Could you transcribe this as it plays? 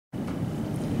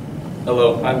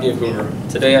Hello, I'm Gabe Hoover.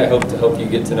 Today I hope to help you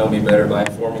get to know me better by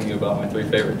informing you about my 3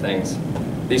 favorite things.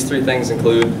 These 3 things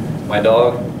include my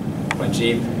dog, my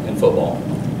Jeep, and football.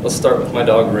 Let's start with my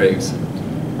dog, Riggs.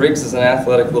 Riggs is an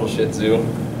athletic little Shih Tzu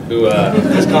who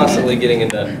is constantly getting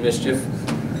into mischief.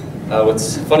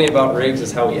 What's funny about Riggs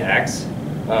is how he acts.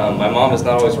 My mom is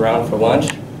not always around for lunch,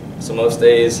 so most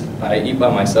days I eat by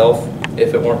myself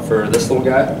if it weren't for this little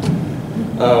guy.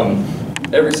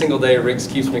 Every single day, Riggs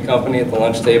keeps me company at the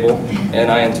lunch table, and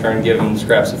I in turn give him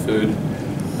scraps of food.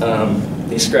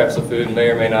 These scraps of food may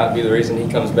or may not be the reason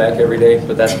he comes back every day,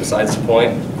 but that's besides the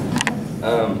point.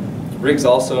 Riggs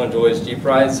also enjoys Jeep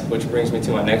rides, which brings me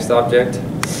to my next object.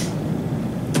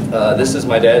 This is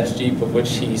my dad's Jeep, of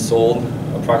which he sold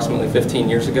approximately 15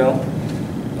 years ago.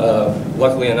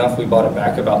 Luckily enough, we bought it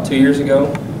back about 2 years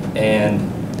ago, and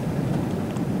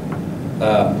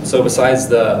so besides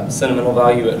the sentimental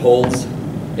value it holds,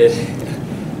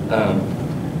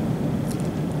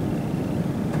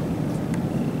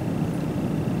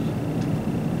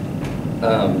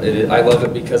 I love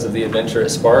it because of the adventure it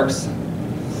sparks.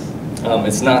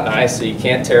 It's not nice, so you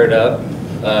can't tear it up,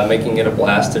 making it a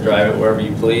blast to drive it wherever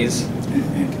you please.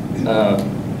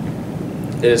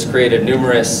 It has created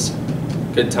numerous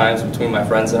good times between my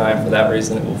friends and I, and for that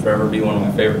reason it will forever be one of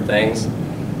my favorite things.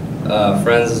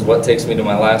 Friends is what takes me to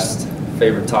my last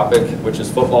favorite topic, which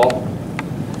is football.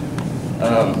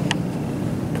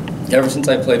 Ever since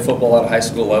I played football at a high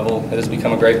school level, it has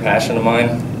become a great passion of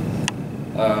mine.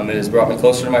 It has brought me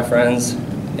closer to my friends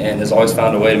and has always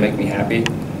found a way to make me happy.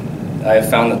 I have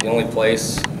found that the only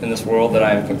place in this world that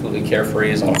I am completely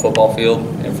carefree is on a football field,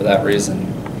 and for that reason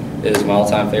it is my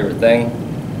all-time favorite thing.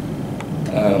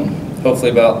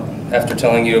 Hopefully after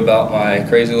telling you about my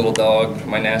crazy little dog,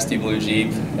 my nasty blue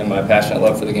Jeep, and my passionate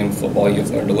love for the game of football,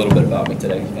 you've learned a little bit about me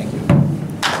today. Thank you.